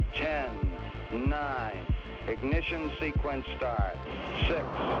10, 9, ignition sequence start. 6.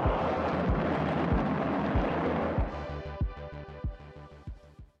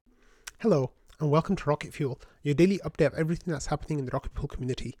 Hello, and welcome to Rocket Fuel, your daily update of everything that's happening in the Rocket Fuel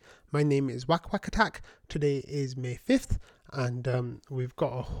community. My name is Whack Whack Attack. Today is May 5th, and we've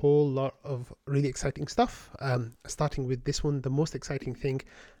got a whole lot of really exciting stuff. Starting with this one, the most exciting thing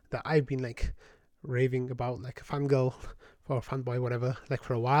that I've been raving about like a fangirl or a fanboy, whatever,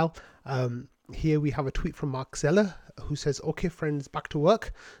 for a while. Here we have a tweet from Mark Zeller who says, "Okay, friends, back to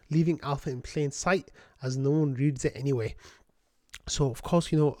work, leaving alpha in plain sight as no one reads it anyway." So, of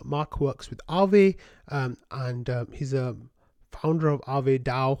course, Mark works with Aave, and he's a founder of Aave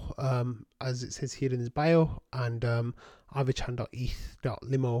DAO, as it says here in his bio, and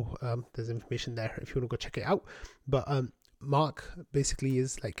aavechan.eth.limo. There's information there if you want to go check it out. But Mark basically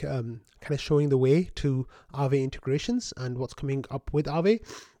is kind of showing the way to Aave integrations and what's coming up with Aave.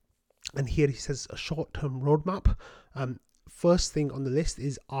 And here he says a short-term roadmap. First thing on the list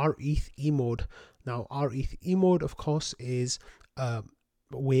is rETH eMode. Now, rETH eMode, of course, is a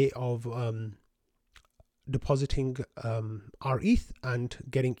way of depositing rETH and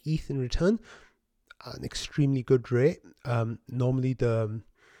getting ETH in return at an extremely good rate. Normally, the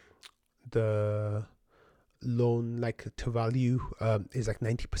loan to value is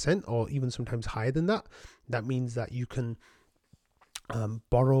 90%, or even sometimes higher than that. That means that you can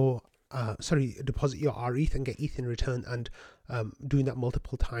deposit your rETH and get ETH in return, and doing that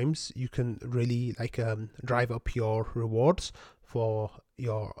multiple times, you can really drive up your rewards for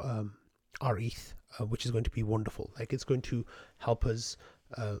your rETH, which is going to be wonderful. It's going to help us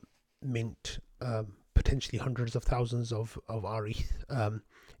mint potentially hundreds of thousands of rETH,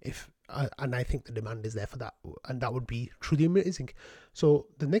 and I think the demand is there for that, and that would be truly amazing. So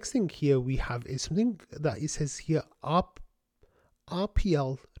the next thing here we have is something that it says here,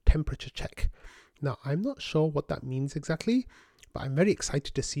 RPL temperature check. Now, I'm not sure what that means exactly, but I'm very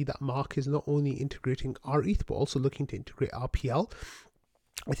excited to see that Mark is not only integrating rETH, but also looking to integrate RPL.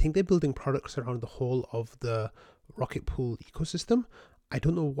 I think they're building products around the whole of the Rocket Pool ecosystem. I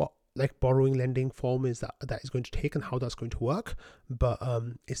don't know what borrowing lending form is that is going to take and how that's going to work, but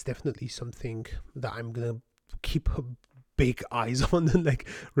it's definitely something that I'm going to keep big eyes on and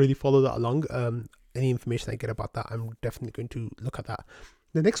really follow that along. Any information I get about that, I'm definitely going to look at that.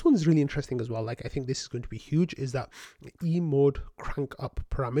 The next one is really interesting as well. I think this is going to be huge, is that eMode crank up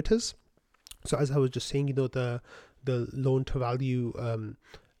parameters. So as I was just saying, the loan to value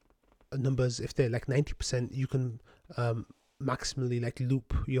numbers, if they're 90%, you can maximally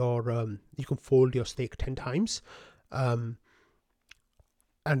loop your you can fold your stake 10 times, and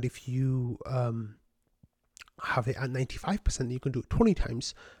if you have it at 95%, you can do it 20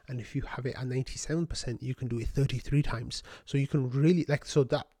 times, and if you have it at 97%, you can do it 33 times. So you can really so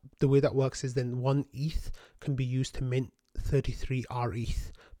that the way that works is then 1 ETH can be used to mint 33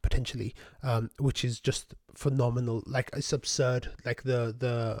 rETH potentially, which is just phenomenal. It's absurd,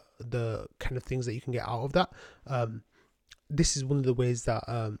 the kind of things that you can get out of that. This is one of the ways that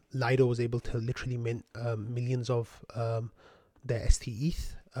Lido was able to literally mint millions of their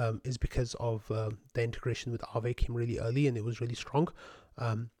ST-ETH, is because of the integration with Aave came really early and it was really strong.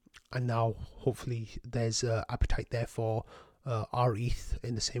 And now hopefully there's appetite there for rETH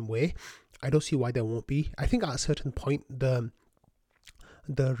in the same way. I don't see why there won't be. I think at a certain point, the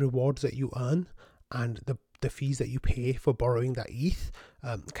rewards that you earn and the fees that you pay for borrowing that ETH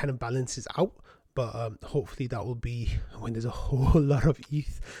kind of balances out. But hopefully that will be when there's a whole lot of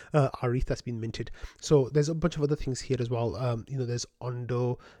rETH that's been minted. So there's a bunch of other things here as well. There's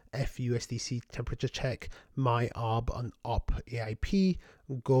Ondo, FUSDC temperature check, MyArb on OP AIP,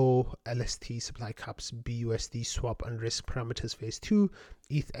 Go, LST supply caps, BUSD swap and risk parameters phase 2,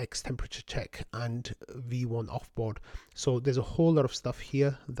 ETHX temperature check, and V1 offboard. So there's a whole lot of stuff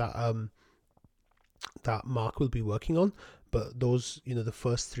here that that Mark will be working on, but those, the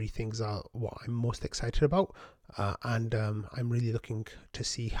first three things are what I'm most excited about, and I'm really looking to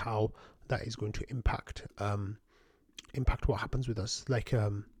see how that is going to impact what happens with us.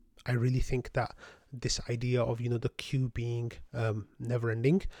 I really think that this idea of the queue being never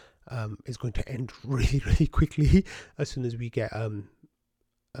ending is going to end really, really quickly as soon as we get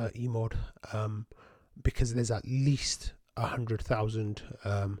eMode, because there's at least 100,000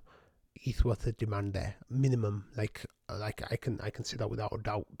 ETH worth of demand there, minimum. I can say that without a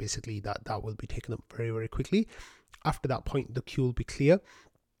doubt. Basically, that will be taken up very, very quickly. After that point, the queue will be clear,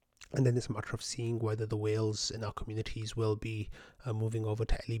 and then it's a matter of seeing whether the whales in our communities will be moving over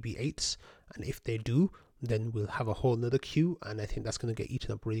to LEB8s, and if they do, then we'll have a whole nother queue, and I think that's going to get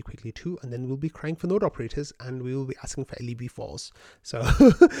eaten up really quickly too. And then we'll be crying for node operators, and we will be asking for LEB4s. So,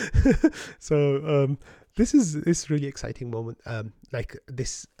 this is really exciting moment. Like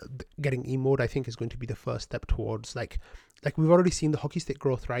this, getting E mode, I think, is going to be the first step towards like we've already seen the hockey stick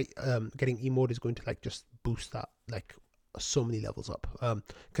growth, right? Getting E mode is going to like just boost that like so many levels up,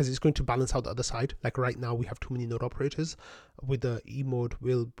 because it's going to balance out the other side. Like right now we have too many node operators. With the E mode,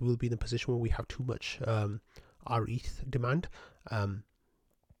 we'll be in a position where we have too much RETH demand. And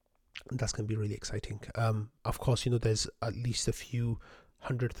that's going to be really exciting. Of course, there's at least a few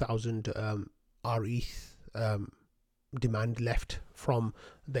 100,000 RETH demand left from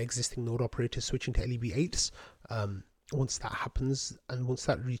the existing node operators switching to LEB8s. Once that happens, and once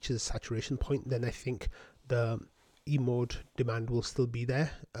that reaches a saturation point, then I think the E mode demand will still be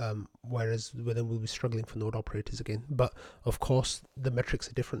there, whereas then we'll be struggling for node operators again. But of course, the metrics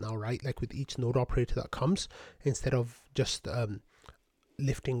are different now, right? Like with each node operator that comes, instead of just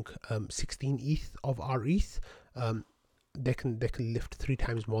lifting 16 ETH of RETH, they can lift 3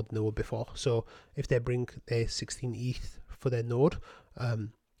 times more than they were before. So if they bring their 16 ETH for their node,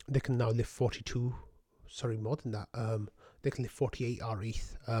 they can now lift 42. Sorry, more than that. They can lift 48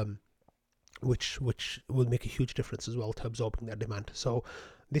 RETH. Which will make a huge difference as well to absorbing their demand. So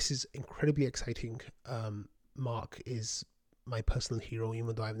this is incredibly exciting. Mark is my personal hero,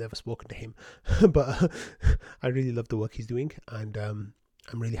 even though I've never spoken to him, but I really love the work he's doing, and I'm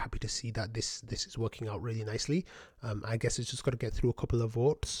really happy to see that this is working out really nicely. I guess it's just got to get through a couple of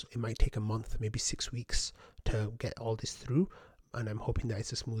votes. It might take a month, maybe 6 weeks to get all this through, and I'm hoping that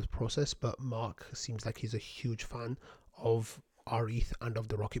it's a smooth process. But Mark seems like he's a huge fan of RETH and of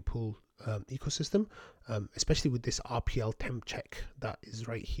the Rocket Pool ecosystem, especially with this RPL temp check that is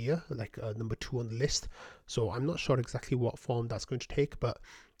right here, like number 2 on the list. So I'm not sure exactly what form that's going to take, but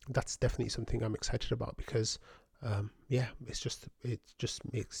that's definitely something I'm excited about, because it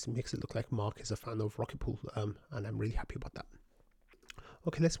just makes it look like Mark is a fan of Rocket Pool, and I'm really happy about that.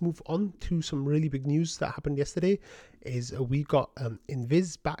 Okay, let's move on to some really big news that happened yesterday. Is we got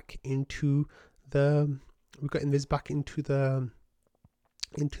Invis back into the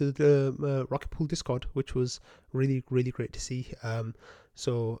Rocket Pool Discord, which was really, really great to see.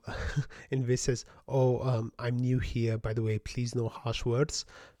 So Invis says, I'm new here, by the way, please no harsh words.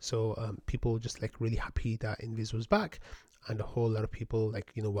 So people just like really happy that Invis was back, and a whole lot of people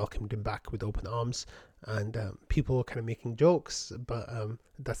welcomed him back with open arms, and people were kind of making jokes, but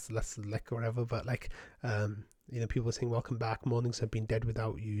that's like whatever. But people saying welcome back, mornings have been dead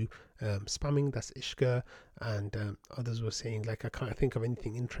without you, spamming, that's Ishka, and others were saying I can't think of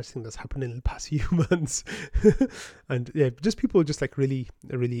anything interesting that's happened in the past few months. And just people just really,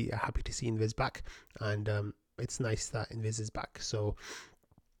 really happy to see Invis back, and it's nice that Invis is back. So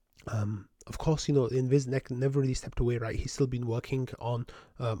of course, Invis never really stepped away, right? He's still been working on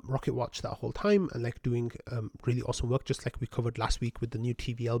Rocket Watch that whole time, and doing really awesome work, just like we covered last week with the new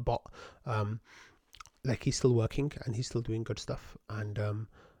TVL bot. He's still working, and he's still doing good stuff, and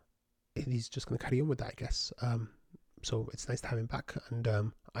he's just going to carry on with that, I guess. So it's nice to have him back, and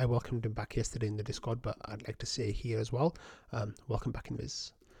I welcomed him back yesterday in the Discord, but I'd like to say here as well, welcome back,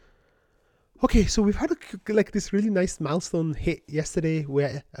 Invis. Okay, so we've had this really nice milestone hit yesterday,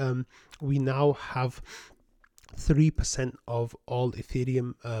 where we now have 3% of all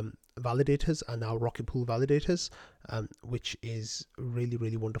Ethereum validators are now Rocket Pool validators, which is really,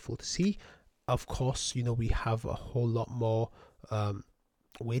 really wonderful to see. Of course, we have a whole lot more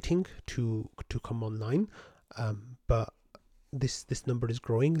waiting to come online, but this number is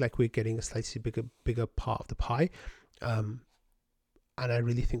growing. We're getting a slightly bigger part of the pie, and I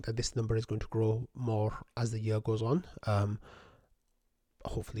really think that this number is going to grow more as the year goes on.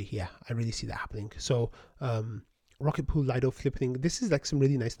 Hopefully, I really see that happening. So Rocket Pool Lido flipping, this is some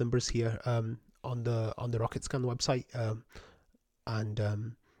really nice numbers here on the RocketScan website, and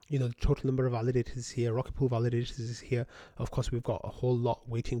the total number of validators is here, Rocket Pool validators is here. Of course, we've got a whole lot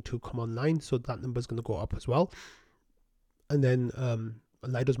waiting to come online, so that number is going to go up as well. And then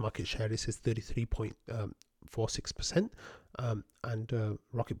Lido's market share is 33.46%, and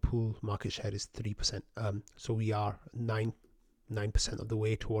Rocket Pool market share is 3%. So we are 9% of the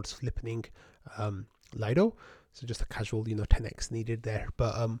way towards flipping Lido. So just a casual 10x needed there.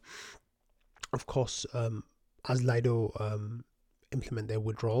 But of course, as Lido implement their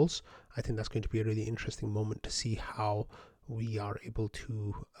withdrawals, I think that's going to be a really interesting moment to see how we are able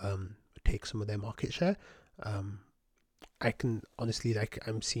to take some of their market share. I can honestly,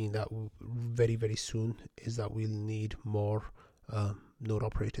 I'm seeing that very, very soon is that we'll need more node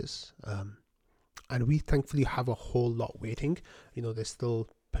operators, and we thankfully have a whole lot waiting. There's still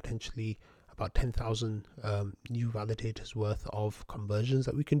potentially about 10,000 new validators worth of conversions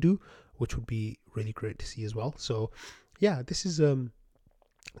that we can do, which would be really great to see as well. So yeah, this is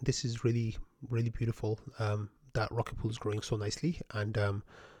really, really beautiful that Rocket Pool is growing so nicely. And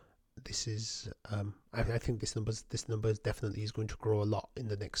this is I think this number definitely is going to grow a lot in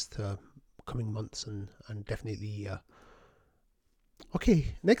the next coming months, and definitely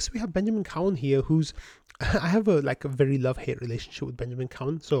okay. Next we have Benjamin Cowen here, who's I have a very love-hate relationship with Benjamin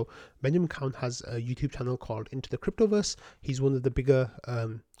Cowen. So Benjamin Cowen has a YouTube channel called Into the Cryptoverse. He's one of the bigger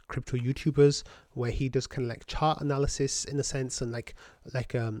crypto YouTubers, where he does kind of like chart analysis in a sense, and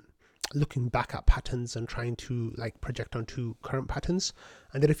looking back at patterns and trying to like project onto current patterns.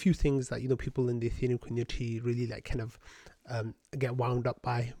 And there are a few things that people in the Ethereum community really kind of get wound up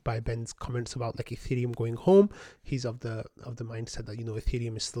by Ben's comments about like Ethereum going home. He's of the mindset that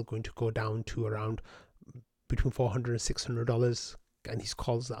Ethereum is still going to go down to around between $400 and $600, and he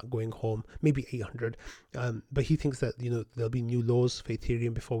calls that going home, maybe 800. But he thinks that there'll be new lows for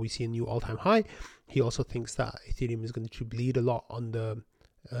Ethereum before we see a new all-time high. He also thinks that Ethereum is going to bleed a lot on the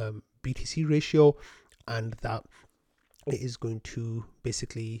BTC ratio, and that it is going to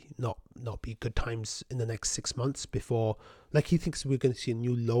basically not be good times in the next 6 months before, like, he thinks we're going to see a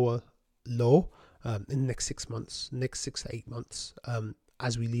new lower low in the next 6 months, next 6 to 8 months,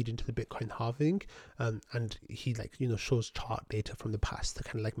 as we lead into the Bitcoin halving. And he shows chart data from the past to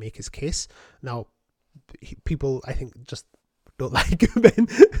kind of like make his case. Now, people I think just don't like Ben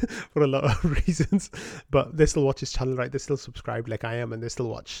for a lot of reasons, but they still watch his channel, right? They still subscribe like I am, and they still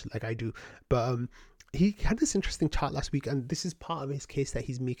watch like I do. But he had this interesting chart last week, and this is part of his case that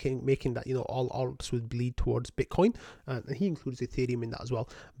he's making that all alts would bleed towards Bitcoin, and he includes Ethereum in that as well.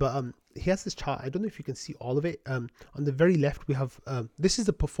 But he has this chart. I don't know if you can see all of it. On the very left we have this is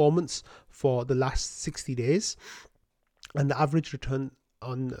the performance for the last 60 days, and the average return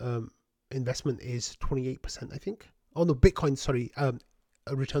on investment is 28%, I think. Oh no, Bitcoin, sorry, a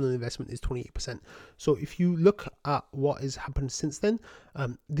return on investment is 28%. So if you look at what has happened since then,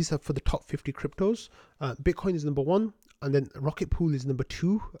 these are for the top 50 cryptos. Bitcoin is number 1, and then Rocket Pool is number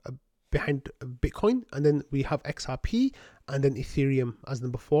 2 behind Bitcoin, and then we have XRP, and then Ethereum as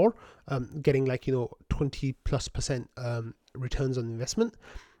number 4, getting 20+% returns on investment.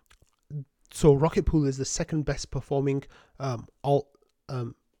 So Rocket Pool is the second best performing alt.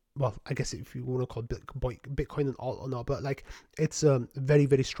 Well, I guess if you want to call Bitcoin an alt or not, but it's very,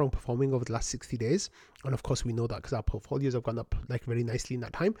 very strong performing over the last 60 days. And of course we know that because our portfolios have gone up very nicely in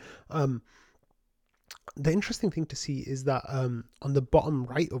that time. The interesting thing to see is that on the bottom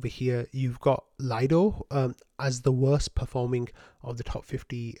right over here, you've got Lido as the worst performing of the top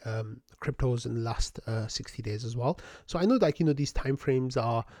 50 cryptos in the last 60 days as well. So I know that these time frames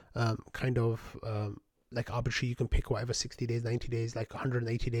are kind of arbitrary. You can pick whatever 60 days, 90 days,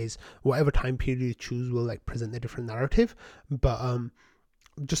 180 days, whatever time period you choose will present a different narrative. But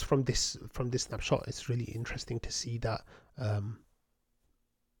just from this snapshot, it's really interesting to see that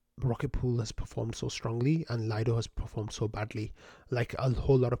Rocket Pool has performed so strongly and Lido has performed so badly. A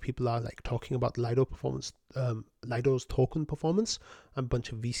whole lot of people are talking about Lido performance, Lido's token performance, and a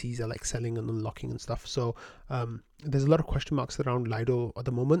bunch of VCs are selling and unlocking and stuff. So there's a lot of question marks around Lido at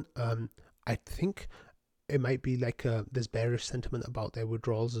the moment. I think it might be there's bearish sentiment about their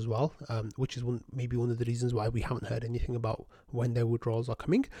withdrawals as well, which is maybe one of the reasons why we haven't heard anything about when their withdrawals are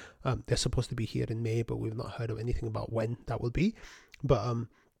coming. They're supposed to be here in May, but we've not heard of anything about when that will be. But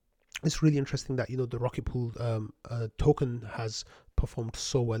it's really interesting that the Rocket Pool token has performed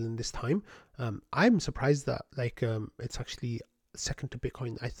so well in this time. I'm surprised that it's actually second to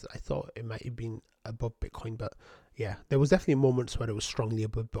Bitcoin. I thought it might have been above Bitcoin, but yeah, there was definitely moments where it was strongly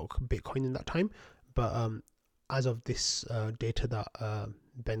above Bitcoin in that time. But as of this data that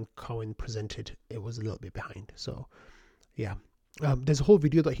Ben Cowen presented, it was a little bit behind. So yeah, there's a whole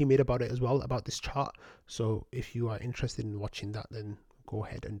video that he made about it as well, about this chart. So if you are interested in watching that, then go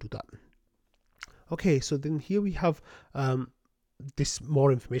ahead and do that. Okay, so then here we have this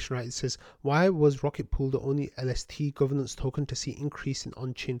more information, right? It says, why was Rocket Pool the only LST governance token to see increase in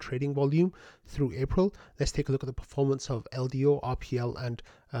on-chain trading volume through April? Let's take a look at the performance of LDO, RPL, and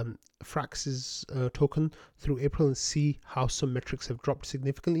Frax's token through April and see how some metrics have dropped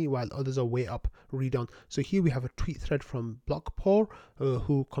significantly while others are way up. Read on. So here we have a tweet thread from Blockpour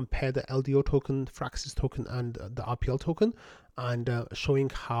who compare the LDO token, Frax's token, and the RPL token, and showing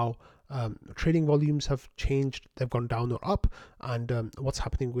how trading volumes have changed. They've gone down or up, and what's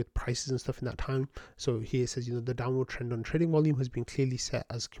happening with prices and stuff in that time. So here it says, the downward trend on trading volume has been clearly set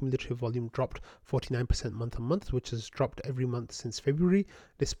as cumulative volume dropped 49% month on month, which has dropped every month since February.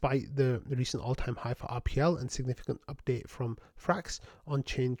 Despite the recent all-time high for RPL and significant update from Frax,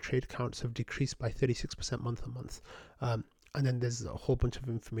 on-chain trade counts have decreased by 36% month on month. And then there's a whole bunch of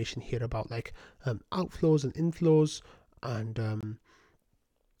information here about like outflows and inflows, and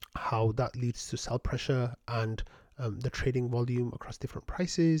how that leads to sell pressure, and the trading volume across different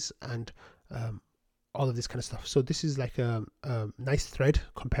prices, and all of this kind of stuff. So this is like a nice thread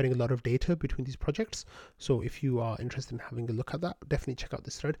comparing a lot of data between these projects. So if you are interested in having a look at that, definitely check out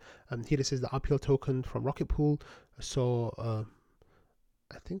this thread. Here this is the RPL token from Rocket Pool. So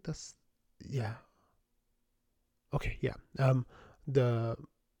I think that's, yeah. Okay, yeah.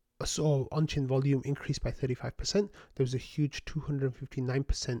 So on-chain volume increased by 35%. There was a huge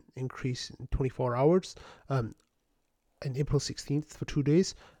 259% increase in 24 hours on April 16th for 2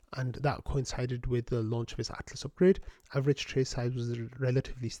 days, and that coincided with the launch of its Atlas upgrade. Average trade size was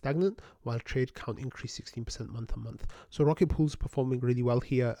relatively stagnant, while trade count increased 16% month on month. So Rocket Pool is performing really well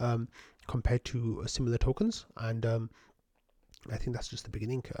here compared to similar tokens, and I think that's just the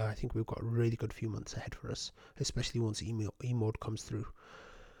beginning. I think we've got a really good few months ahead for us, especially once E-mode comes through.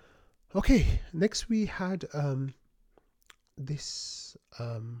 Okay, next we had this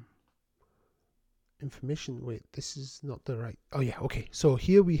information. Wait, this is not the right. Oh yeah, okay. So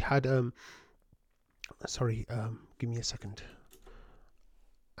here we had sorry, give me a second.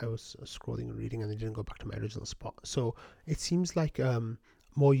 I was scrolling and reading and I didn't go back to my original spot. So it seems like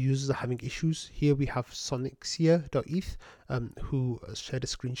more users are having issues. Here we have Sonexia.eth who shared a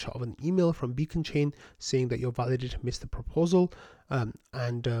screenshot of an email from Beacon Chain saying that your validator missed the proposal,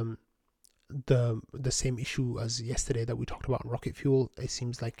 and the same issue as yesterday that we talked about on Rocket Fuel. It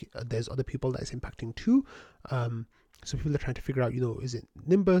seems like there's other people that it's impacting too. So people are trying to figure out, is it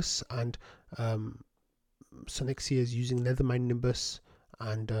Nimbus, and Sonexia is using Nethermind Nimbus,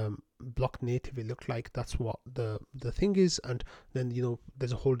 and block native, it looked like that's what the thing is. And then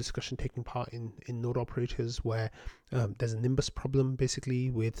there's a whole discussion taking part in node operators where there's a Nimbus problem basically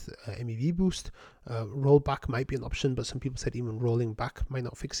with MEV boost. Rollback might be an option, but some people said even rolling back might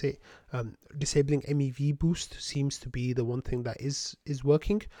not fix it. Disabling MEV boost seems to be the one thing that is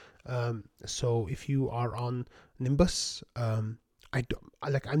working. So if you are on Nimbus, I'm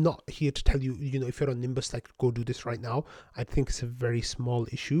not here to tell you, if you're on Nimbus, like go do this right now. I think it's a very small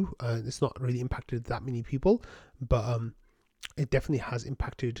issue. It's not really impacted that many people, but it definitely has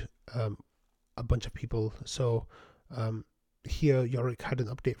impacted a bunch of people. So here Yorick had an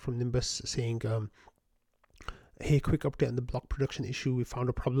update from Nimbus saying, hey, quick update on the block production issue. We found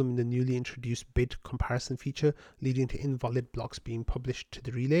a problem in the newly introduced bid comparison feature, leading to invalid blocks being published to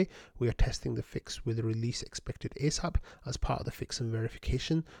the relay. We are testing the fix with a release expected ASAP. As part of the fix and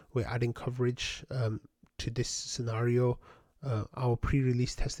verification, we're adding coverage to this scenario, our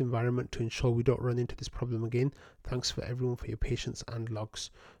pre-release test environment, to ensure we don't run into this problem again. Thanks for everyone for your patience and logs.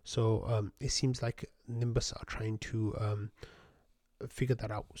 So it seems like Nimbus are trying to figure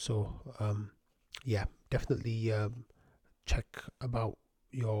that out. So yeah, definitely check about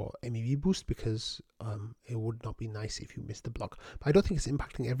your MEV boost, because it would not be nice if you missed the block. But I don't think it's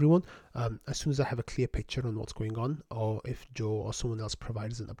impacting everyone. As soon as I have a clear picture on what's going on, or if Joe or someone else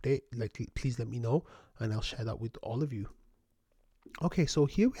provides an update, please let me know and I'll share that with all of you. Okay, so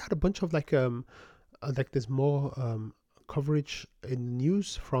here we had a bunch of there's more coverage in the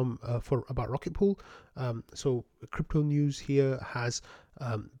news from about Rocket Pool. So crypto news here has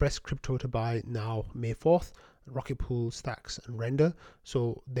best crypto to buy now May 4th, Rocket Pool, Stacks, and Render.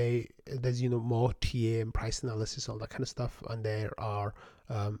 So there's more TA and price analysis, all that kind of stuff, and they are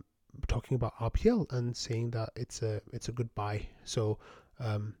talking about RPL and saying that it's a good buy. So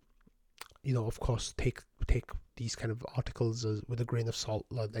of course take these kind of articles with a grain of salt,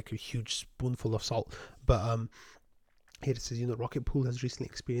 like a huge spoonful of salt. But here it says, Rocket Pool has recently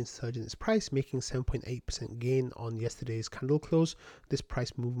experienced a surge in its price, making 7.8% gain on yesterday's candle close. This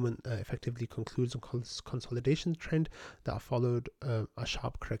price movement effectively concludes a consolidation trend that followed a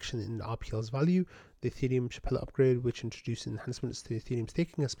sharp correction in RPL's value. The Ethereum Shapella upgrade, which introduced enhancements to Ethereum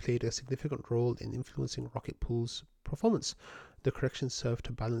staking, has played a significant role in influencing Rocket Pool's performance. The correction served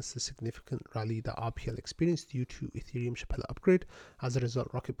to balance the significant rally that RPL experienced due to Ethereum Shapella upgrade. As a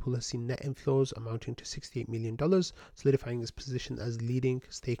result, Rocket Pool has seen net inflows amounting to $68 million, solidifying its position as leading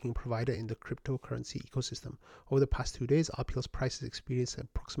staking provider in the cryptocurrency ecosystem. Over the past 2 days, RPL's price has experienced an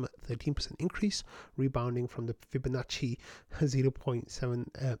approximate 13% increase, rebounding from the Fibonacci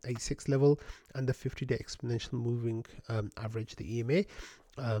 0.786 level and the 50-day exponential moving average, the EMA.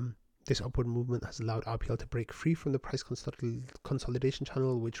 This upward movement has allowed RPL to break free from the price consolidation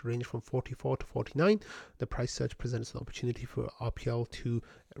channel, which ranged from 44 to 49. The price surge presents an opportunity for RPL to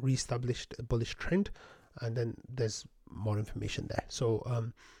re-establish a bullish trend. And then there's more information there.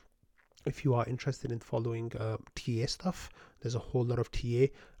 So if you are interested in following TA stuff, there's a whole lot of TA.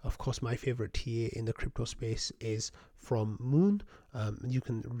 Of course, my favorite TA in the crypto space is from Moon. You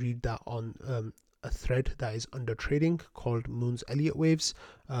can read that on a thread that is under trading called Moon's Elliott Waves.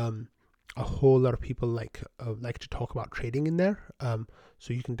 A whole lot of people like to talk about trading in there,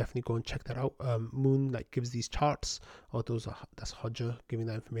 so you can definitely go and check that out. Moon gives these charts, or that's Hodger giving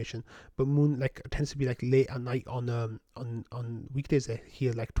that information, but Moon tends to be late at night on weekdays. They're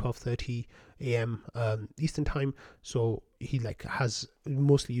here 12:30 a.m. Eastern time, so he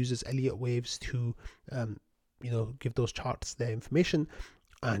mostly uses Elliott Waves to give those charts their information.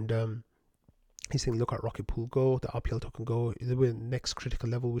 And he's saying look at Rocket Pool Go, the RPL token Go. The next critical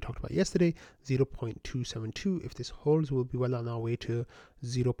level we talked about yesterday, 0.272. If this holds, we'll be well on our way to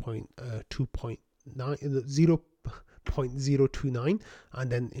 0.029, and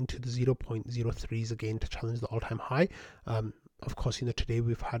then into the 0.03s again to challenge the all-time high. Of course, today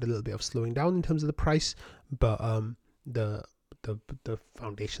we've had a little bit of slowing down in terms of the price, but the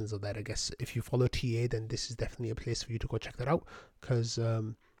foundations are there. I guess if you follow TA, then this is definitely a place for you to go check that out, because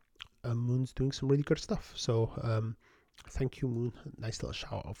Moon's doing some really good stuff. So thank you, Moon. Nice little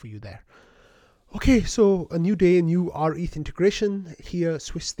shout out for you there. Okay, so a new day, a new RETH integration here.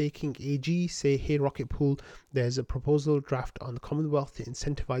 Swiss Staking AG say, hey Rocket Pool, there's a proposal draft on the Commonwealth to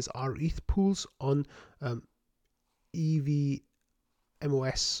incentivize RETH pools on EVMOS.org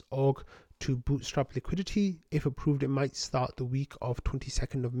to bootstrap liquidity. If approved, it might start the week of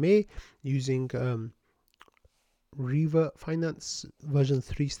 22nd of May using Riva Finance version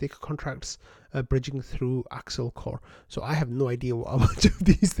 3 staker contracts, bridging through Axel Core. So I have no idea what much of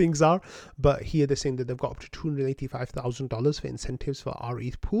these things are, but here they're saying that they've got up to $285,000 for incentives for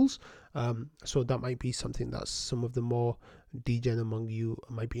RETH pools. So that might be something that some of the more degen among you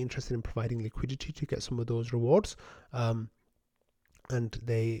might be interested in, providing liquidity to get some of those rewards. And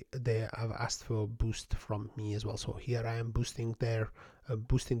they have asked for a boost from me as well. So here I am boosting their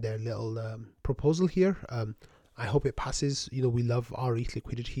little proposal here. I hope it passes. We love RETH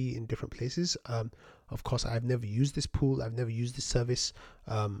liquidity in different places. Of course, I've never used this pool. I've never used this service.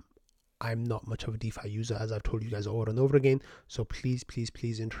 I'm not much of a DeFi user, as I've told you guys over and over again. So please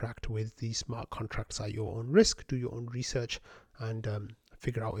interact with these smart contracts at your own risk. Do your own research and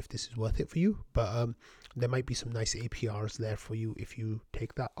figure out if this is worth it for you. But there might be some nice APRs there for you if you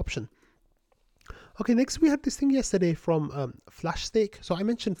take that option. Okay, next we had this thing yesterday from FlashStake. So I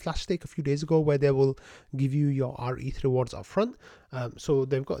mentioned FlashStake a few days ago, where they will give you your RETH rewards up front. So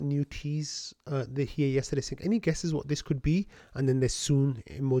they've got a new tease here yesterday saying, any guesses what this could be? And then there's soon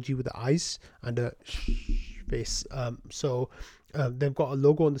emoji with the eyes and a face. So they've got a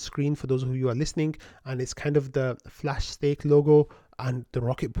logo on the screen for those of you who are listening, and it's kind of the FlashStake logo and the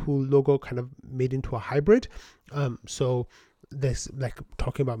Rocket Pool logo kind of made into a hybrid. So there's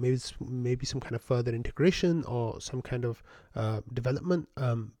talking about maybe some kind of further integration or some kind of development,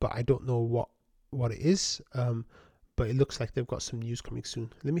 but I don't know what it is. But it looks like they've got some news coming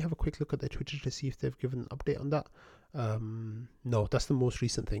soon. Let me have a quick look at their Twitter to see if they've given an update on that. No, that's the most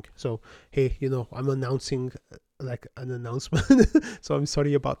recent thing. So hey, I'm announcing an announcement, so I'm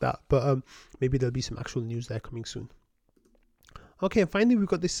sorry about that, but maybe there'll be some actual news there coming soon. Okay, and finally we've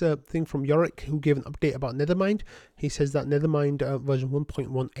got this thing from Yorick, who gave an update about Nethermind. He says that Nethermind version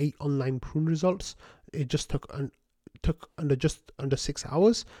 1.18 online prune results, it just took under 6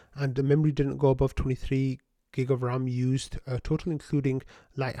 hours, and the memory didn't go above 23 gig of RAM used total, including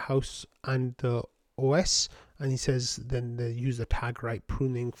Lighthouse and the OS. And he says then they use the tag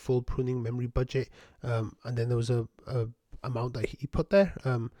pruning, full pruning memory budget, and then there was a amount that he put there,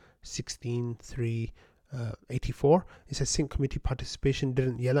 16.3 84. It says sync committee participation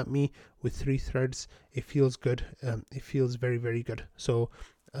didn't yell at me with 3 threads. It feels good. It feels very, very good. So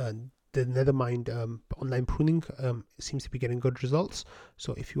the Nethermind online pruning seems to be getting good results.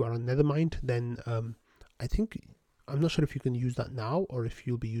 So if you are on Nethermind, then I think, I'm not sure if you can use that now or if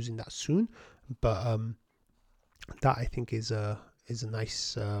you'll be using that soon, but that I think is a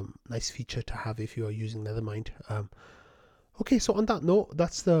nice feature to have if you are using Nethermind. Okay, so on that note,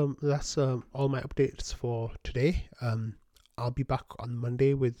 that's all my updates for today. I'll be back on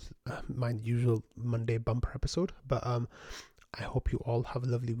Monday with my usual Monday bumper episode, but I hope you all have a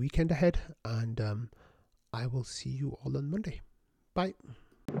lovely weekend ahead, and I will see you all on Monday. Bye.